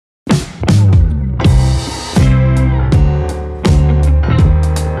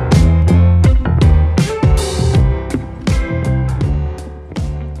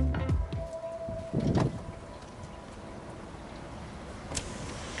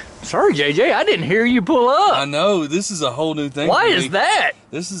sorry, JJ. I didn't hear you pull up. I know. This is a whole new thing. Why is that?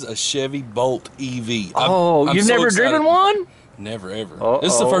 This is a Chevy Bolt EV. Oh, you've never driven one? Never, ever.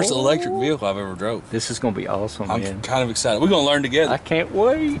 This is the first electric vehicle I've ever drove. This is going to be awesome, man. I'm kind of excited. We're going to learn together. I can't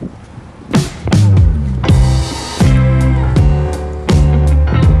wait.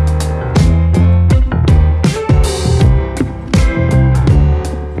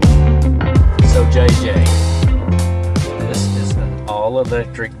 So, JJ, this is an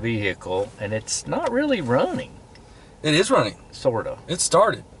all-electric vehicle, and it's not really running. It is running. Sorta. It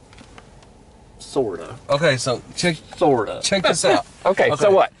started. Sorta. Okay, so check this out. Okay,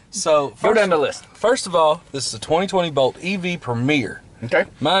 so what? So go down the list. First of all, this is a 2020 Bolt EV Premier. Okay.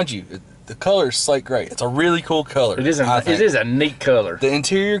 Mind you, the color is slate gray. It's a really cool color. It is a neat color. The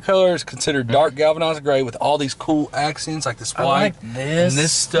interior color is considered dark galvanized gray with all these cool accents like this white like this. and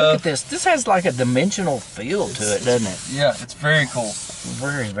this stuff. Look at this. This has like a dimensional feel to it, doesn't it? Yeah, it's very cool.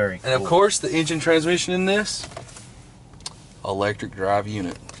 Very, very cool. And of course, the engine transmission in this, electric drive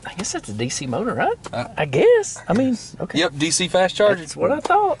unit. I guess that's a DC motor, right? I guess. I mean, okay. Yep, DC fast charging. That's what I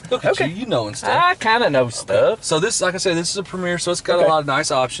thought. Look at you know and stuff. I kind of know stuff. So this, like I said, this is a Premier, so it's got a lot of nice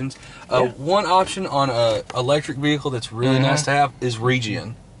options. One option on a electric vehicle that's really nice to have is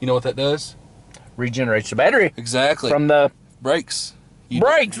regen. You know what that does? Regenerates the battery. Exactly. From the brakes.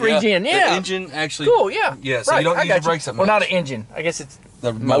 Regen, yeah. The engine actually. Cool, yeah. Yeah, so you don't use the brakes that much. Well, not an engine. I guess it's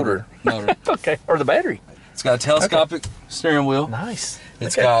the motor. Okay, or the battery. It's got a telescopic steering wheel. Nice.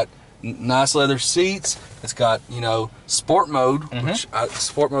 It's got nice leather seats. It's got, you know, sport mode, which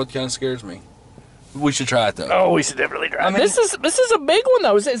sport mode kind of scares me. We should try it though. Oh, we should definitely try. I mean, this is a big one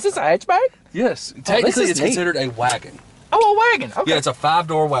though. Is this a hatchback? Yes, technically it's considered a wagon. Oh, a wagon. Okay. Yeah, it's a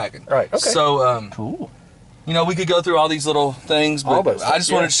 5-door wagon. Right. Okay. So, cool. You know, we could go through all these little things, but I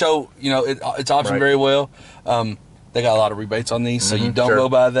just wanted to show, you know, it's optioned very well. They got a lot of rebates on these, so you don't go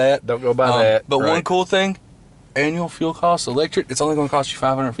by that. Don't go by that. But one cool thing. Annual fuel cost electric, it's only going to cost you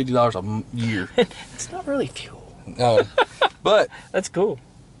 $550 a year. It's not really fuel. No, but that's cool.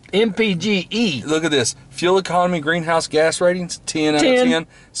 MPGE. Look at this. Fuel economy, greenhouse gas ratings, 10 out of 10.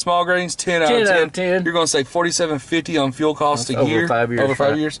 Small ratings, 10 out of 10. You're going to save $47.50 on fuel cost a year. Over 5 years. Over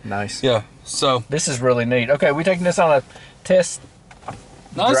 5 years. Nice. Yeah. So this is really neat. Okay, we taking this on a test.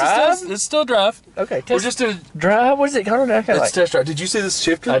 No, drive? It's still drive. Okay, test. We're just doing drive. What is it called? It's test drive. Did you see this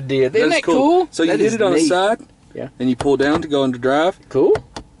shifter? I did. Isn't that cool? So you hit it on the side. Yeah. And you pull down to go into drive. Cool.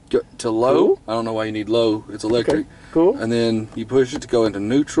 Go to low. I don't know why you need low. It's electric. Okay. Cool. And then you push it to go into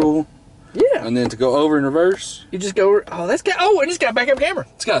neutral. Yeah. And then to go over in reverse. You just go. Oh, that's got. Oh, and it's got a backup camera.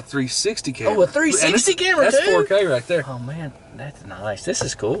 It's got a 360 camera. Oh, a 360 camera that's too. That's 4K right there. Oh man, that's nice. This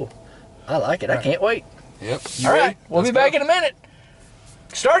is cool. I like it. I can't wait. Yep. All right. We'll be back in a minute.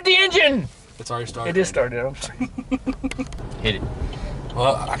 Start the engine. It's already started. It is started. I'm sorry. Hit it.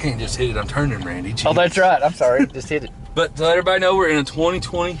 Well, I can't just hit it. I'm turning, Randy. Jeez. Oh, that's right. I'm sorry. Just hit it. But to let everybody know, we're in a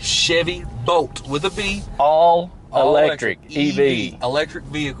 2020 Chevy Bolt with a B. All electric EV. Electric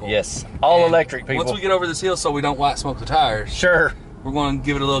vehicle. Yes. All electric people. Once we get over this hill so we don't white smoke the tires. Sure. We're going to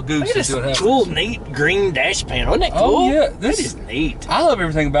give it a little goose and see what happens. Cool, neat green dash panel. Isn't that cool? Oh, yeah. That is neat. I love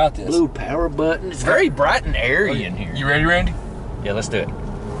everything about this. Blue power button. It's very bright and airy in here. You ready, Randy? Yeah, let's do it.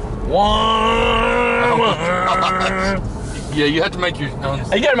 Yeah, you have to make your own.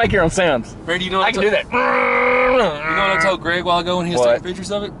 You got to make your own sounds. Randy, you know what I can do that. You know what I told Greg a while ago when he was taking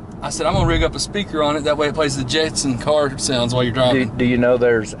pictures of it? I said, I'm going to rig up a speaker on it. That way it plays the Jetson car sounds while you're driving. Do you know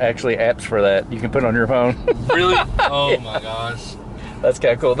there's actually apps for that you can put on your phone? Really? Oh, my gosh. That's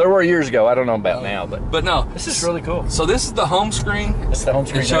kind of cool. There were years ago. I don't know about now, but no. This is really cool. So this is the home screen. This is the home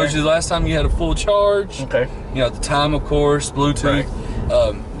screen. It shows you the last time you had a full charge. Okay. You know, the time, of course, Bluetooth. Right.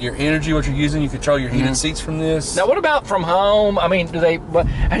 Your energy, what you're using. You control your heated seats from this. Now, what about from home? I mean,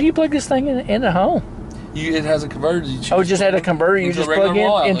 how do you plug this thing in at home? It has a converter. Oh, it just had a converter. You just plug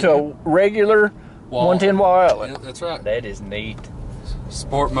into a regular 110 watt outlet. Yeah, that's right. That is neat.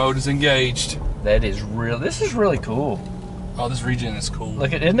 Sport mode is engaged. That is real. This is really cool. Oh, this regen is cool.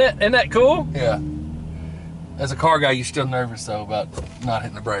 Look at, isn't that cool? Yeah. As a car guy, you're still nervous though about not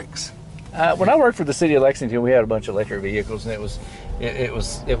hitting the brakes. When I worked for the city of Lexington, we had a bunch of electric vehicles, and it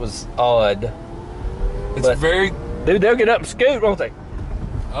was odd. It's very. Dude, they'll get up and scoot, won't they?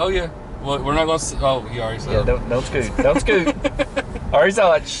 Oh yeah. Well, we're not going to. Oh, you already said. Yeah, don't scoot. Don't scoot. Already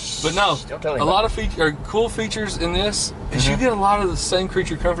saw it. But no, don't tell a lot of cool features in this is you get a lot of the same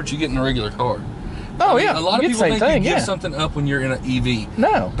creature comforts you get in a regular car. Oh, yeah. A lot of people think you give something up when you're in an EV.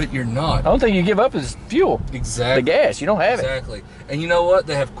 No. But you're not. The only thing you give up is fuel. Exactly. The gas. You don't have it. Exactly. And you know what?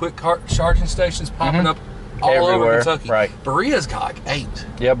 They have quick charging stations popping up all everywhere. over Kentucky. Right. Berea's got like 8.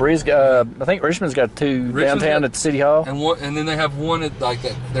 Yeah, Bree's got. I think Richmond's got 2 downtown at the city hall. And then they have one at like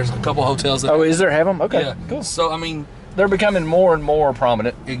that. There's a couple hotels. That is there? Have them? Okay, yeah. Cool. So I mean, they're becoming more and more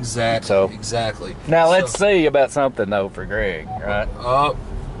prominent. Exactly. So exactly. Now let's see about something though for Greg, right?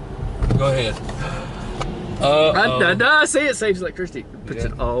 Go ahead. I see it saves electricity. Puts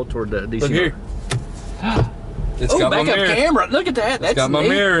it all toward the DC. Look here. It's got my mirror. Camera. Look at that. That's got my neat.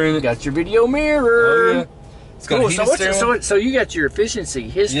 mirror in it. Got your video mirror. Oh, yeah. It's got cool. So you got your efficiency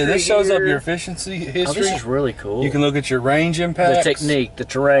history. Yeah, this shows here. up your efficiency history. Oh, this is really cool. You can look at your range impacts, the technique, the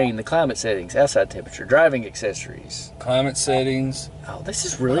terrain, the climate settings, outside temperature, driving accessories, climate settings. Oh, this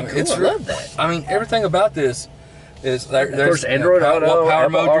is really cool. I love that. I mean, everything about this is of course Android Auto, what power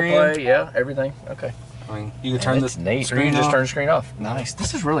Apple mode you're in. Yeah, everything. Okay. I mean, you can turn this neat. screen You can just off. turn the screen off. Nice.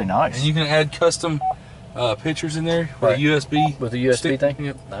 This is really nice. And you can add custom pictures in there with a USB. With a USB stick thing?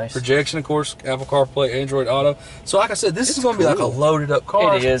 Yep. Nice. Projection, of course, Apple CarPlay, Android Auto. So like I said, this is going to be like a loaded up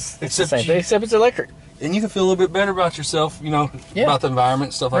car. It is. It's the same thing, except it's electric. And you can feel a little bit better about yourself, you know, about the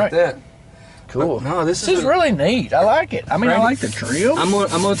environment, stuff like that. Cool. But no, this is really neat. I like it. I mean, I like the trim. I'm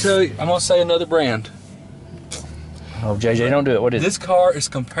gonna tell you. I'm gonna say another brand. Oh, JJ, don't do it. What is this car is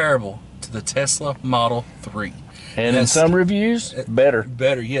comparable to the Tesla Model 3. And in some reviews, better.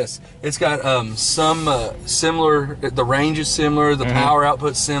 Better, yes. It's got some similar. The range is similar. The power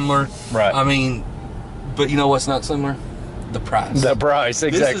output's similar. Right. I mean, but you know what's not similar? The price. The price,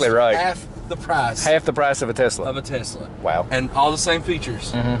 exactly this is right. Half the price. Half the price of a Tesla. Of a Tesla. Wow. And all the same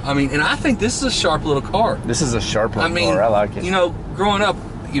features. I mean, and I think this is a sharp little car. This is a sharp little car. I like it. You know, growing up,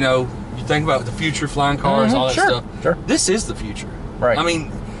 you know, you think about the future, flying cars, all that stuff. Sure. This is the future. Right. I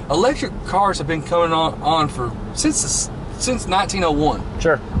mean, electric cars have been coming on for since 1901.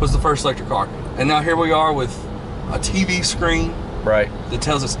 Sure. Was the first electric car, and now here we are with a TV screen. Right. That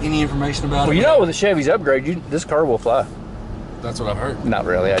tells us any information about it. Well, you know, with the Chevy's upgrade, this car will fly. That's what I've heard. Not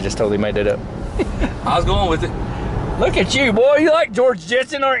really. I just totally made it up. I was going with it. Look at you, boy. You like George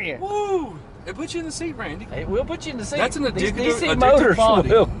Jetson, aren't you? Woo! It puts you in the seat, Randy. It will put you in the seat. That's an addictive DC motors quality.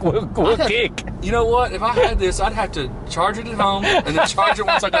 will kick. You know what? If I had this, I'd have to charge it at home and then charge it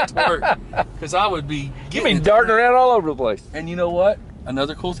once I got to work, because I would be darting around all over the place. And you know what?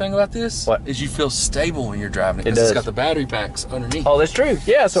 Another cool thing about this is you feel stable when you're driving it, because it's got the battery packs underneath. Oh, that's true.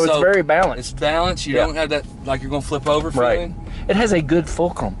 Yeah, so it's very balanced. It's balanced. You don't have that like you're going to flip over feeling. It has a good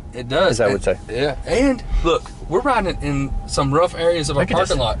fulcrum. It does. As I would say. Yeah. And look, we're riding it in some rough areas of our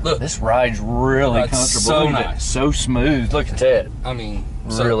parking lot. Look, this ride's really comfortable. So nice. So smooth. Look at that. I mean,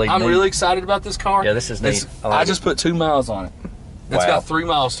 I'm really excited about this car. Yeah, this is neat. I just put 2 miles on it. It's got 3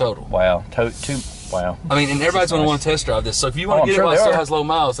 miles total. Wow. Wow. I mean, and everybody's going to want to test drive this. So if you want to get it while it still has low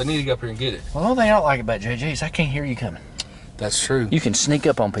miles, they need to go up here and get it. Well, the only thing I don't like about JJ is I can't hear you coming. That's true. You can sneak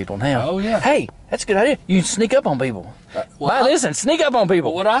up on people now. Oh, yeah. Hey, that's a good idea. You can sneak up on people. Buy this and sneak up on people.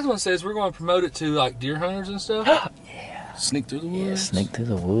 Well, what I was going to say is we're going to promote it to like deer hunters and stuff. Yeah. Sneak through the woods. Yeah, sneak through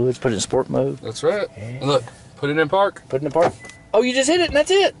the woods. Put it in sport mode. That's right. Yeah. And look, put it in park. Put it in park. Oh, you just hit it and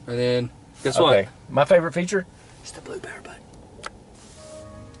that's it. And then, guess what? My favorite feature is the blue power button.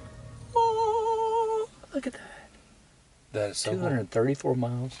 Oh, look at that. That is so 234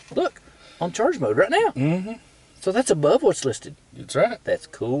 miles. Look, on charge mode right now. Mm-hmm. So that's above what's listed. That's right. That's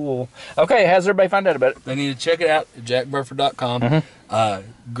cool. Okay, how's everybody find out about it? They need to check it out at jackburford.com.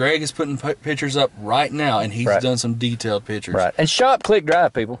 Greg is putting pictures up right now, and he's done some detailed pictures. Right. And shop, click,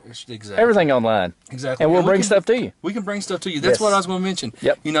 drive, people. Exactly. Everything online. Exactly. And we'll bring stuff to you. We can bring stuff to you. That's what I was going to mention.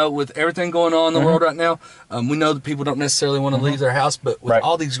 Yep. You know, with everything going on in the world right now, we know that people don't necessarily want to leave their house, but with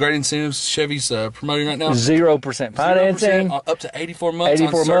all these great incentives Chevy's promoting right now. 0% financing. 0%, up to 84 months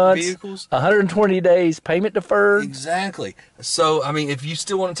 84 on certain months, vehicles. 120 days payment deferred. Exactly. So, I mean, if you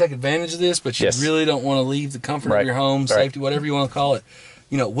still want to take advantage of this, but you really don't want to leave the comfort of your home, safety, whatever you want to call it,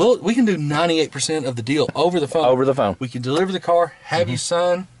 you know, we can do 98% of the deal over the phone. Over the phone. We can deliver the car, have you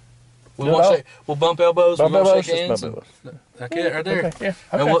sign. We'll bump elbows. Bump we'll elbows. shake hands. Okay, right there. Okay, yeah.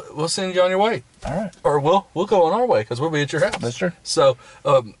 And we'll send you on your way. All right. Or we'll go on our way because we'll be at your house. That's true. So,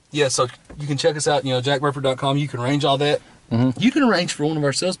 so you can check us out, you know, jackburford.com. You can arrange all that. You can arrange for one of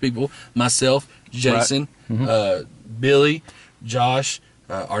our salespeople, myself, Jason, Billy, Josh,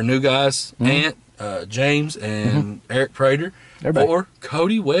 our new guys, Ant, James, and Eric Prater. Or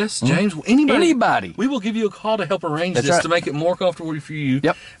Cody, West, James, anybody. We will give you a call to help arrange this to make it more comfortable for you.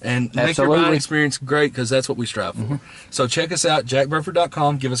 Yep. And make your buying experience great, because that's what we strive for. So check us out,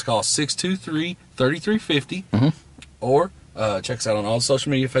 jackburford.com. Give us a call, 623-3350. Or check us out on all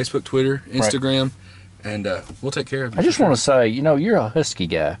social media, Facebook, Twitter, Instagram. And we'll take care of you. I just want to say, you know, you're a husky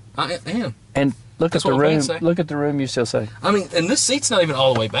guy. I am. And Look That's at the what room. fans say. Look at the room. You still say. I mean, and this seat's not even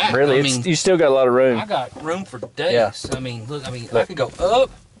all the way back. Really, I mean, you still got a lot of room. I got room for days. Yeah. I mean, look. I mean, I could go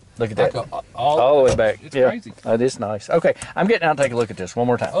up. Look at I that. could go All the way back. It's yeah. crazy. That is nice. Okay, I'm getting out and take a look at this one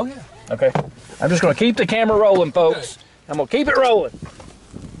more time. Oh yeah. Okay. I'm just going to keep the camera rolling, folks. Okay. I'm going to keep it rolling.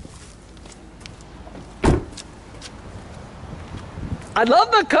 I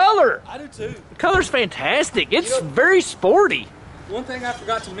love the color. I do too. The color's fantastic. It's very sporty. One thing I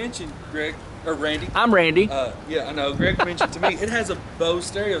forgot to mention, Greg, or Randy. I'm Randy. Yeah, I know. Greg mentioned to me, it has a Bose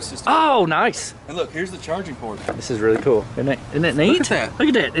stereo system. Oh, nice. And look, here's the charging port. This is really cool. Isn't it neat? Look at that. Look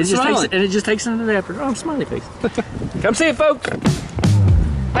at that. It just takes an adapter. Oh, smiley face. Come see it, folks.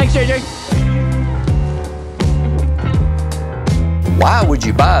 Thanks, JJ. Why would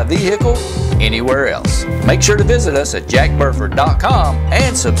you buy a vehicle anywhere else? Make sure to visit us at jackburford.com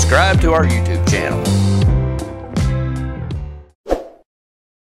and subscribe to our YouTube channel.